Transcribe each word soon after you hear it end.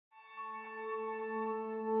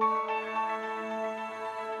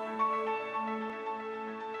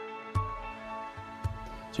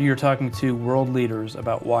So you're talking to world leaders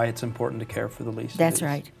about why it's important to care for the least of these. That's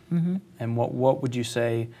right. Mm-hmm. And what would you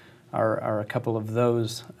say are a couple of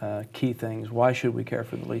those key things? Why should we care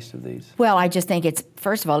for the least of these? Well, I just think it's,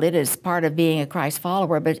 first of all, it is part of being a Christ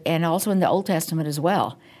follower, and also in the Old Testament as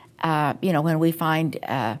well. When we find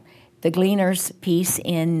the gleaner's piece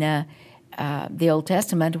in the Old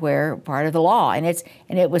Testament, where part of the law, and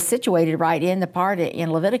it was situated right in the part in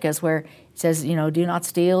Leviticus where it says, do not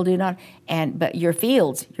steal, but your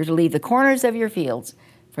fields, you're to leave the corners of your fields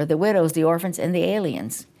for the widows, the orphans, and the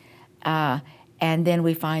aliens. And then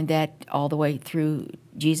we find that all the way through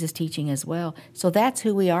Jesus' teaching as well. So that's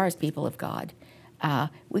who we are as people of God.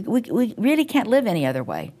 We really can't live any other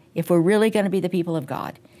way if we're really going to be the people of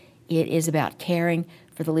God. It is about caring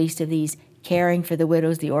for the least of these, caring for the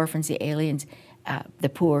widows, the orphans, the aliens, the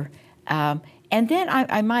poor. And then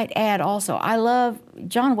I might add also, I love,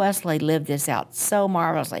 John Wesley lived this out so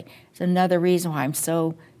marvelously. It's another reason why I'm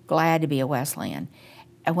so glad to be a Wesleyan.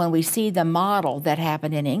 And when we see the model that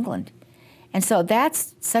happened in England. And so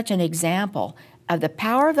that's such an example of the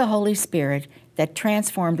power of the Holy Spirit that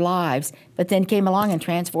transformed lives, but then came along and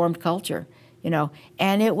transformed culture,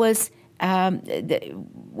 And it was,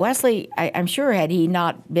 Wesley, I'm sure had he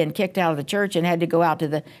not been kicked out of the church and had to go out to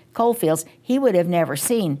the coal fields, he would have never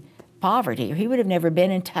seen poverty, or he would have never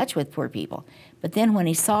been in touch with poor people. But then when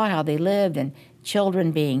he saw how they lived, and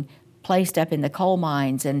children being placed up in the coal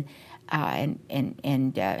mines, and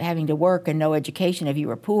having to work and no education if you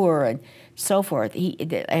were poor and so forth.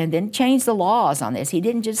 And then changed the laws on this. He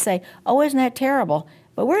didn't just say, oh, isn't that terrible?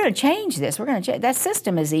 But we're going to change this. We're going to change. That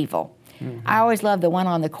system is evil. Mm-hmm. I always loved the one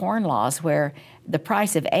on the corn laws where the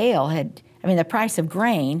price of the price of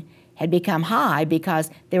grain had become high because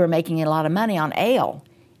they were making a lot of money on ale.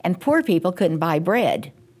 And poor people couldn't buy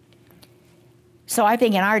bread. So I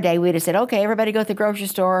think in our day we'd have said, okay, everybody go to the grocery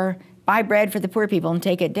store, buy bread for the poor people and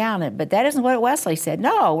take it down. But that isn't what Wesley said.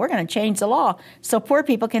 No, we're going to change the law so poor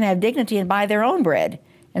people can have dignity and buy their own bread.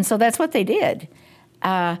 And so that's what they did.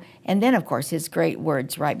 And then, of course, his great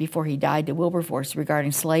words right before he died to Wilberforce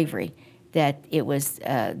regarding slavery, that it was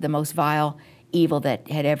the most vile evil that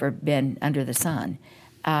had ever been under the sun,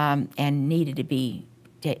 and needed to be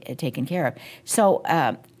taken care of. So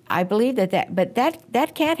I believe but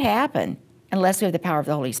that can't happen unless we have the power of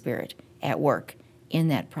the Holy Spirit at work in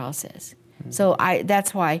that process. Mm-hmm. So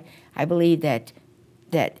that's why I believe that,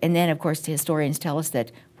 and then of course the historians tell us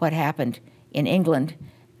that what happened in England,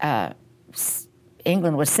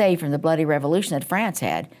 England was saved from the bloody revolution that France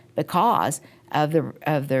had because of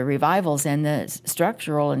the revivals and the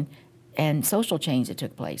structural and social change that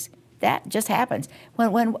took place. That just happens.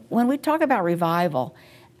 When we talk about revival,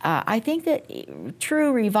 I think that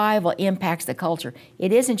true revival impacts the culture.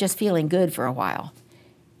 It isn't just feeling good for a while.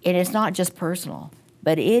 It is not just personal,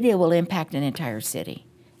 but it will impact an entire city,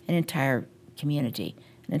 an entire community,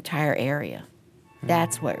 an entire area.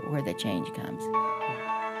 That's where the change comes.